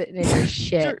pig sitting in your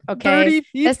shit. Okay, dirty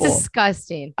people. That's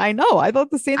disgusting. I know. I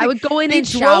thought the same thing. I would go in and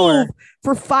shower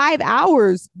for 5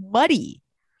 hours, muddy.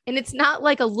 And it's not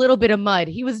like a little bit of mud.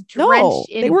 He was drenched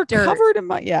in dirt. They were covered in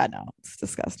mud. Yeah, no, it's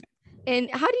disgusting. And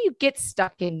how do you get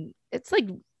stuck in? It's like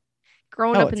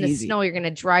growing up in the snow. You're gonna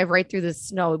drive right through the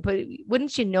snow, but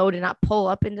wouldn't you know to not pull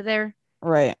up into there?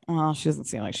 Right. Well, she doesn't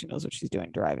seem like she knows what she's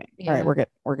doing driving. Yeah. All right,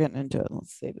 we're getting into it.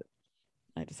 Let's save it.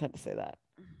 I just had to say that.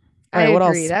 All right, what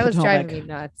agree. Else? That was driving me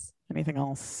nuts. Anything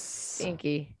else?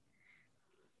 Stinky.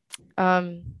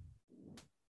 Well,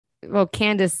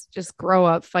 Candace just grow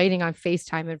up fighting on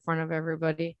FaceTime in front of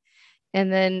everybody.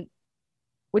 And then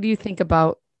what do you think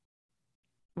about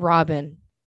Robin?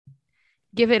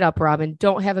 Give it up, Robin.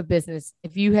 Don't have a business.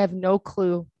 If you have no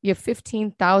clue, you have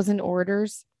 15,000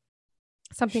 orders,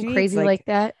 something crazy like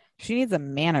that. She needs a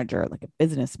manager, like a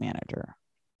business manager.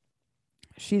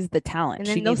 She's the talent. And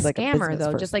then she no needs like a scammer though,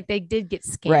 person. just like they did get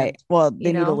scammed. Right. Well,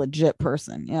 they need a legit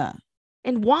person. Yeah.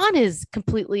 And Juan is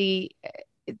completely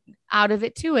out of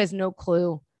it too, has no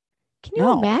clue. Can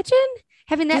you imagine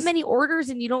having that many orders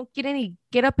and you don't get any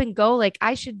get up and go. Like,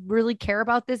 I should really care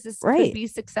about this. This could be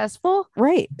successful.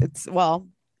 Right.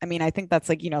 I mean, I think that's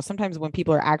like, sometimes when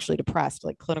people are actually depressed,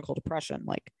 like clinical depression,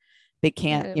 like they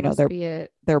can't,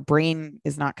 their brain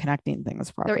is not connecting things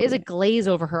properly. There is a glaze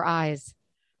over her eyes.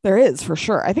 There is, for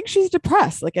sure. I think she's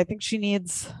depressed. Like, I think she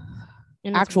needs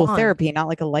actual therapy, not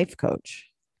like a life coach.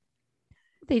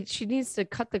 She needs to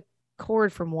cut the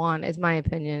cord from Juan, is my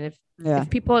opinion. If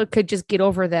people could just get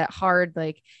over that hard,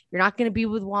 like, you're not going to be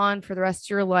with Juan for the rest of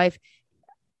your life.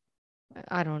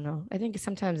 I don't know. I think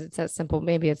sometimes it's that simple.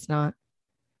 Maybe it's not.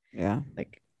 Yeah.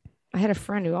 Like, I had a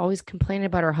friend who always complained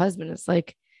about her husband. It's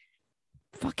like,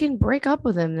 fucking break up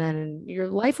with him then and your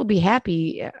life will be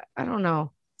happy. I don't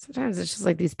know. Sometimes it's just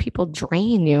like these people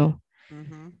drain you.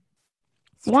 Mm-hmm.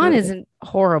 Juan isn't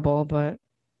horrible, but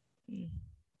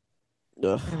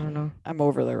Ugh. I don't know. I'm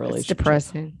over their relationship. It's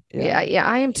depressing. Yeah,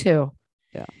 I am too.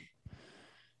 Yeah.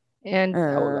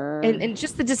 And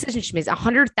just the decision she made,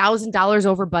 $100,000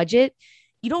 over budget.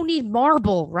 You don't need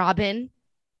marble, Robin.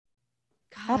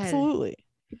 God, absolutely.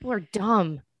 People are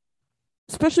dumb.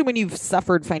 Especially when you've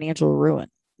suffered financial ruin.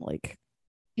 Like,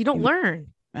 you don't learn.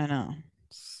 I know.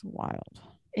 It's wild.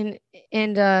 And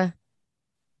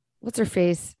what's her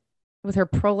face with her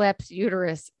prolapsed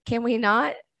uterus? Can we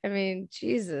not? I mean,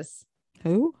 Jesus.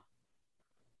 Who?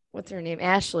 What's her name?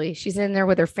 Ashley. She's in there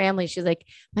with her family. She's like,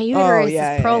 my uterus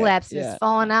is prolapsed and it's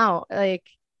falling out. Like,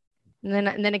 and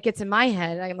then it gets in my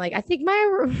head. I'm like, I think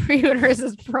my uterus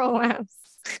is prolapsed.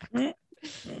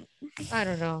 I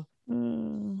don't know.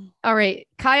 All right.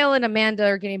 Kyle and Amanda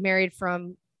are getting married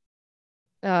from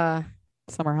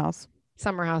Summer House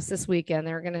this weekend.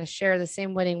 They're going to share the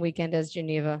same wedding weekend as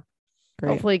Geneva. Great.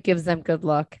 Hopefully it gives them good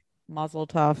luck. Mazel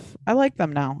tov. I like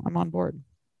them now. I'm on board.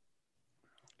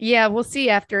 Yeah, we'll see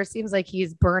after. It seems like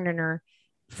he's burning her,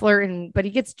 flirting, but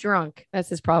he gets drunk. That's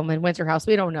his problem in Winter House.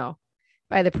 We don't know.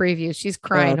 By the preview, she's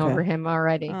crying over him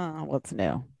already. What's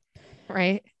new?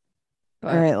 Right?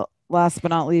 But all right. Last but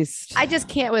not least, I just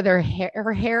can't with her hair.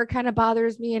 Her hair kind of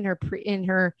bothers me. And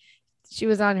she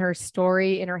was on her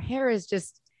story, and her hair is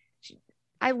just.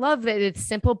 I love that it's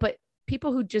simple, but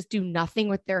people who just do nothing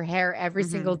with their hair every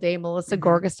single day, Melissa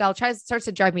Gorga style, starts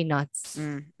to drive me nuts.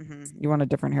 You want a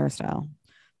different hairstyle?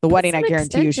 The wedding, I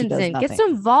guarantee you, she does nothing. Get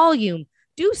some volume.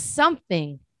 Do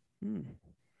something.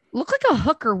 Look like a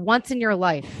hooker once in your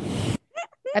life.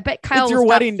 I bet Kyle. It's your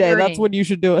wedding day. That's when you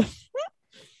should do it.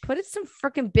 Put some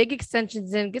freaking big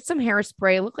extensions in. Get some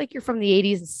hairspray. Look like you're from the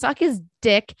 80s and suck his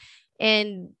dick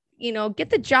and, get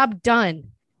the job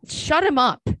done. Shut him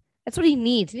up. That's what he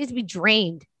needs. He needs to be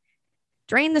drained.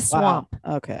 Drain the swamp.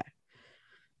 Wow. Okay.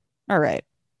 All right.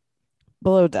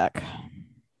 Below Deck.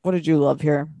 What did you love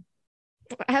here?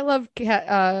 I love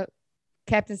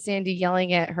Captain Sandy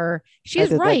yelling at her.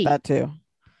 She's right. Like that too.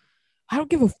 I don't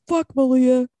give a fuck,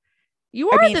 Malia. You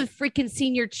are the freaking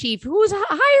senior chief. Who's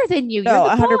higher than you? No,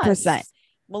 100%.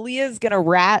 Malia's going to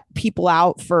rat people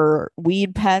out for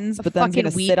weed pens, but then going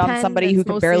to sit on somebody who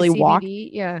can barely walk.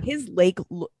 Yeah. His leg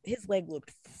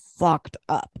looked fucked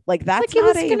up. Like, that's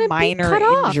not a minor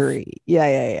injury.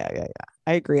 Yeah.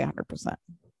 I agree 100%.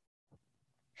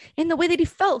 And the way that he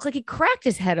felt, like he cracked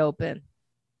his head open.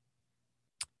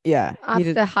 Yeah. Off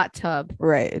the hot tub.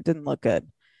 Right. It didn't look good.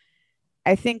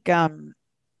 I think, Captain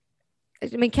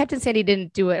Sandy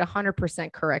didn't do it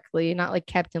 100% correctly. Not like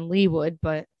Captain Lee would,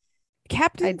 but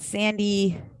Captain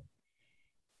Sandy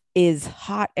is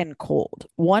hot and cold.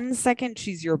 1 second,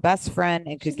 she's your best friend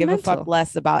and could give a fuck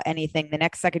less about anything. The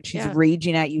next second, she's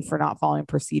raging at you for not following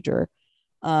procedure.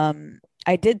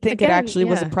 I did think it actually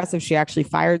was impressive. She actually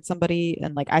fired somebody,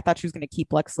 and like I thought she was going to keep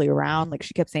Lexley around. Like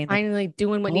she kept saying, like, finally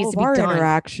doing what needs to be done.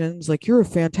 Interactions, like you're a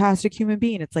fantastic human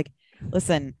being. It's like,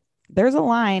 listen, there's a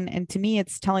line, and to me,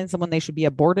 it's telling someone they should be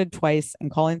aborted twice and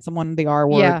calling someone the R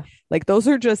word. Yeah. Like those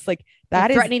are just like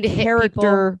that is threatening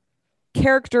to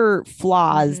character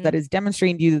flaws that is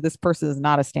demonstrating to you that this person is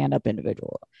not a stand-up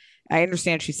individual. I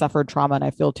understand she suffered trauma, and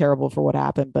I feel terrible for what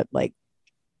happened, but like.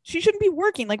 She shouldn't be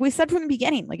working. Like we said from the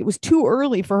beginning, like it was too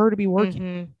early for her to be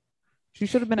working. She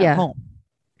should have been at home.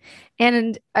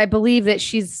 And I believe that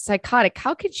she's psychotic.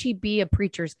 How could she be a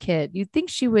preacher's kid? You'd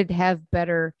think she would have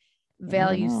better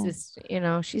values.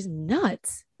 She's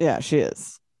nuts. Yeah, she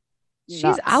is.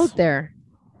 She's out there.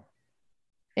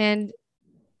 And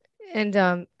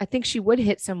I think she would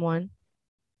hit someone.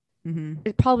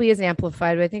 It probably is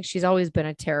amplified, but I think she's always been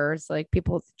a terror. It's like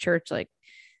people at the church, like,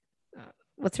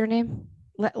 what's her name?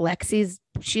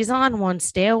 She's on one.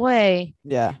 Stay away.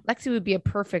 Yeah. Lexi would be a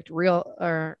perfect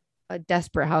a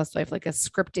desperate housewife, like a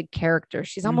scripted character.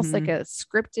 She's almost like a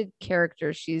scripted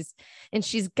character. She's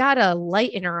got a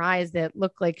light in her eyes that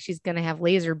look like she's going to have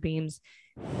laser beams.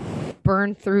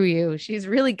 burn through you. She's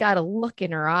really got a look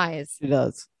in her eyes. She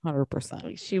does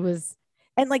 100%. She was,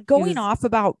 and like going off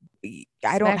about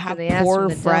I don't have poor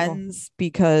friends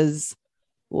because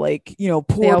like, you know,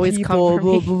 poor people,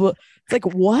 blah, blah, blah. It's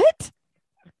like, what?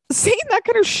 Saying that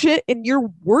kind of shit and you're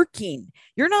working.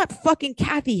 You're not fucking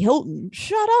Kathy Hilton.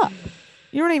 Shut up.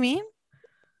 You know what I mean?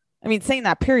 I mean, saying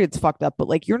that period's fucked up, but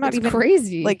like you're not even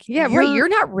crazy. Like, yeah, right. You're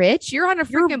not rich. You're on a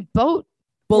freaking boat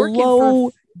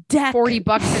below deck.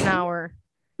 $40 an hour.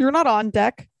 You're not on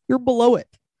deck. You're below it.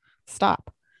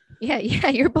 Stop. Yeah,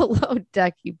 you're below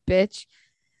deck, you bitch.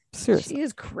 Seriously. She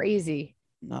is crazy.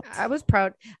 Nuts. I was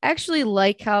proud. I actually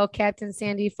like how Captain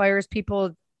Sandy fires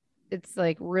people. It's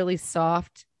like really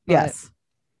soft. Yes.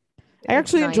 I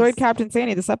actually enjoyed Captain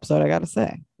Sandy this episode, I gotta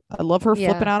say. I love her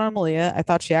flipping out on Malia. I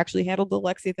thought she actually handled the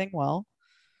Lexi thing well.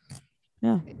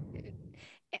 Yeah.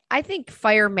 I think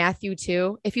fire Matthew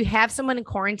too. If you have someone in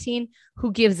quarantine,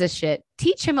 who gives a shit?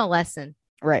 Teach him a lesson.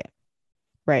 Right.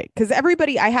 Because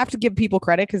everybody, I have to give people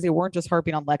credit because they weren't just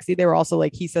harping on Lexi. They were also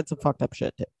like, he said some fucked up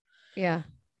shit too. Yeah.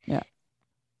 Yeah.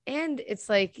 And it's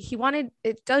like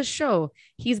it does show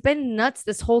he's been nuts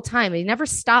this whole time. He never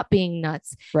stopped being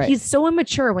nuts. Right. He's so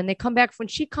immature. When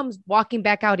she comes walking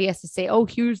back out, he has to say, oh,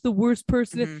 here's the worst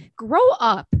person. Mm-hmm. Grow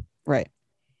up. Right.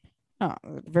 Oh,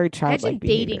 very childlike. Imagine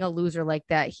dating a loser like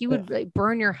that. He would like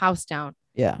burn your house down.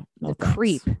 Yeah. No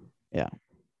creep. Yeah.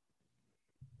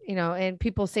 You know, and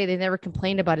people say they never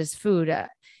complained about his food.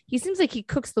 He seems like he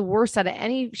cooks the worst out of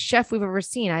any chef we've ever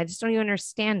seen. I just don't even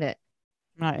understand it.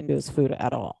 I'm not into his food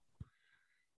at all.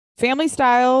 Family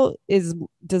style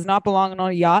does not belong on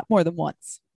a yacht more than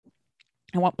once.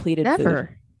 I want pleated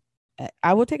Never. Food.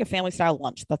 I will take a family style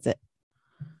lunch. That's it.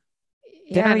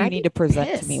 Yeah, Dinner, you need to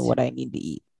present to me what I need to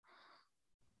eat.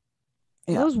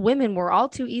 Yeah. Those women were all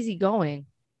too easygoing.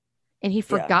 And he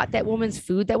forgot that woman's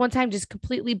food that one time, just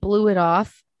completely blew it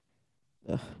off.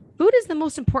 Ugh. Food is the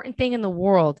most important thing in the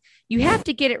world. You have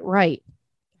to get it right.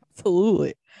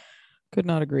 Absolutely. Could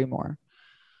not agree more.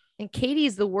 And Katie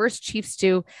is the worst chief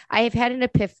stew. I have had an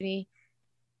epiphany.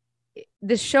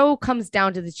 The show comes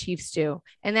down to the chief stew.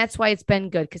 And that's why it's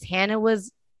been good. Because Hannah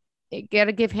got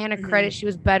to give Hannah credit. She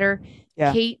was better.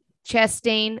 Yeah. Kate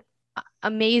Chastain,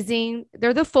 amazing.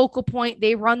 They're the focal point.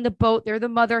 They run the boat. They're the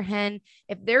mother hen.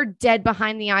 If they're dead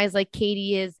behind the eyes like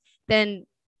Katie is, then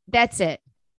that's it.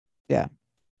 Yeah.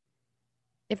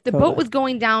 If the boat was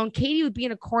going down, Katie would be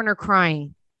in a corner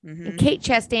crying. Mm-hmm. And Kate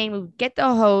Chastain would get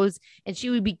the hose and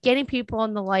she would be getting people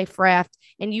on the life raft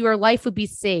and your life would be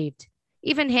saved.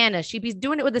 Even Hannah, she'd be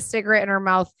doing it with a cigarette in her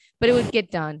mouth, but it would get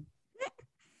done.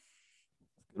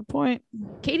 Good point.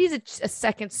 Katie's a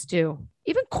second stew.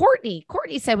 Even Courtney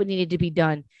said what needed to be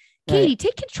done. Katie,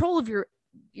 take control of your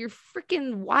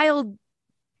freaking wild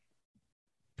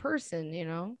person, you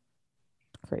know?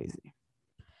 Crazy.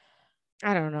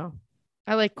 I don't know.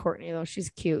 I like Courtney though. She's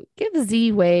cute. Give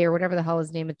Z-Way or whatever the hell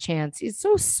his name a chance. He's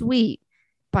so sweet.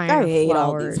 I hate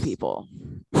flowers. All these people.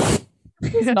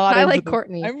 I like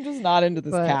Courtney. I'm just not into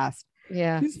this cast.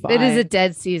 Yeah. It is a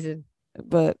dead season.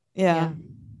 But yeah.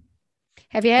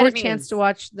 Have you had a chance to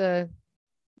watch the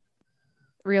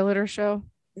Realtor show?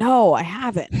 No, I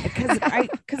haven't.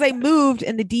 Because I moved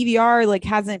and the DVR like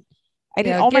hasn't.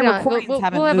 All my recordings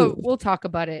haven't moved. We'll talk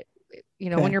about it.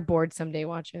 You know, when you're bored someday,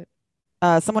 watch it.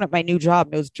 Someone at my new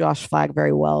job knows Josh Flagg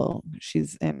very well.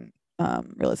 She's in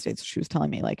real estate. So she was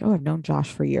telling me like, oh, I've known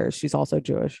Josh for years. She's also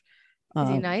Jewish. Is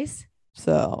he nice?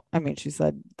 So, I mean, she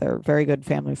said they're very good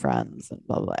family friends and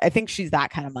blah, blah, blah. I think she's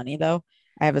that kind of money though.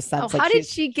 I have a sense. How did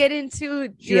she get into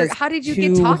how did you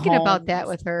get talking about that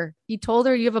with her? You told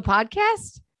her you have a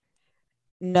podcast?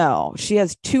 No, she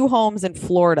has 2 homes in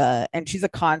Florida and she's a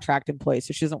contract employee.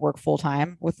 So she doesn't work full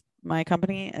time with my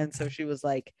company. And so she was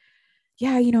like,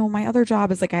 yeah, you know, my other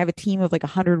job is like, I have a team of like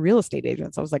 100 real estate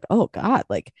agents. I was like, oh God,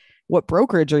 like what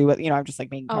brokerage are you with? You know, I'm just like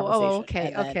making conversation. Oh,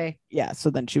 okay. Then, okay. Yeah. So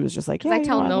then she was just like, yeah, I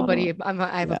tell nobody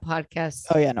I have a podcast.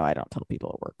 Oh yeah. No, I don't tell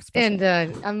people at work. And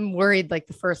I'm worried like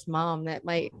the first mom that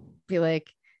might be like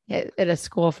at a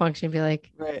school function, be like,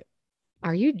 right.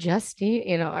 Are you Justine?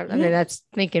 You know, I mean, that's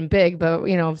thinking big, but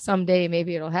you know, someday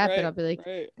maybe it'll happen. Right, I'll be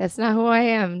like, that's not who I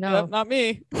am. No, yep, not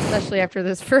me. Especially after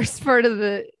this first part of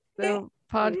the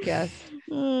podcast.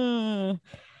 All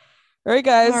right,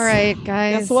 guys. All right,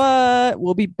 guys. Guess what?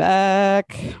 We'll be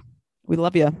back. We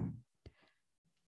love you.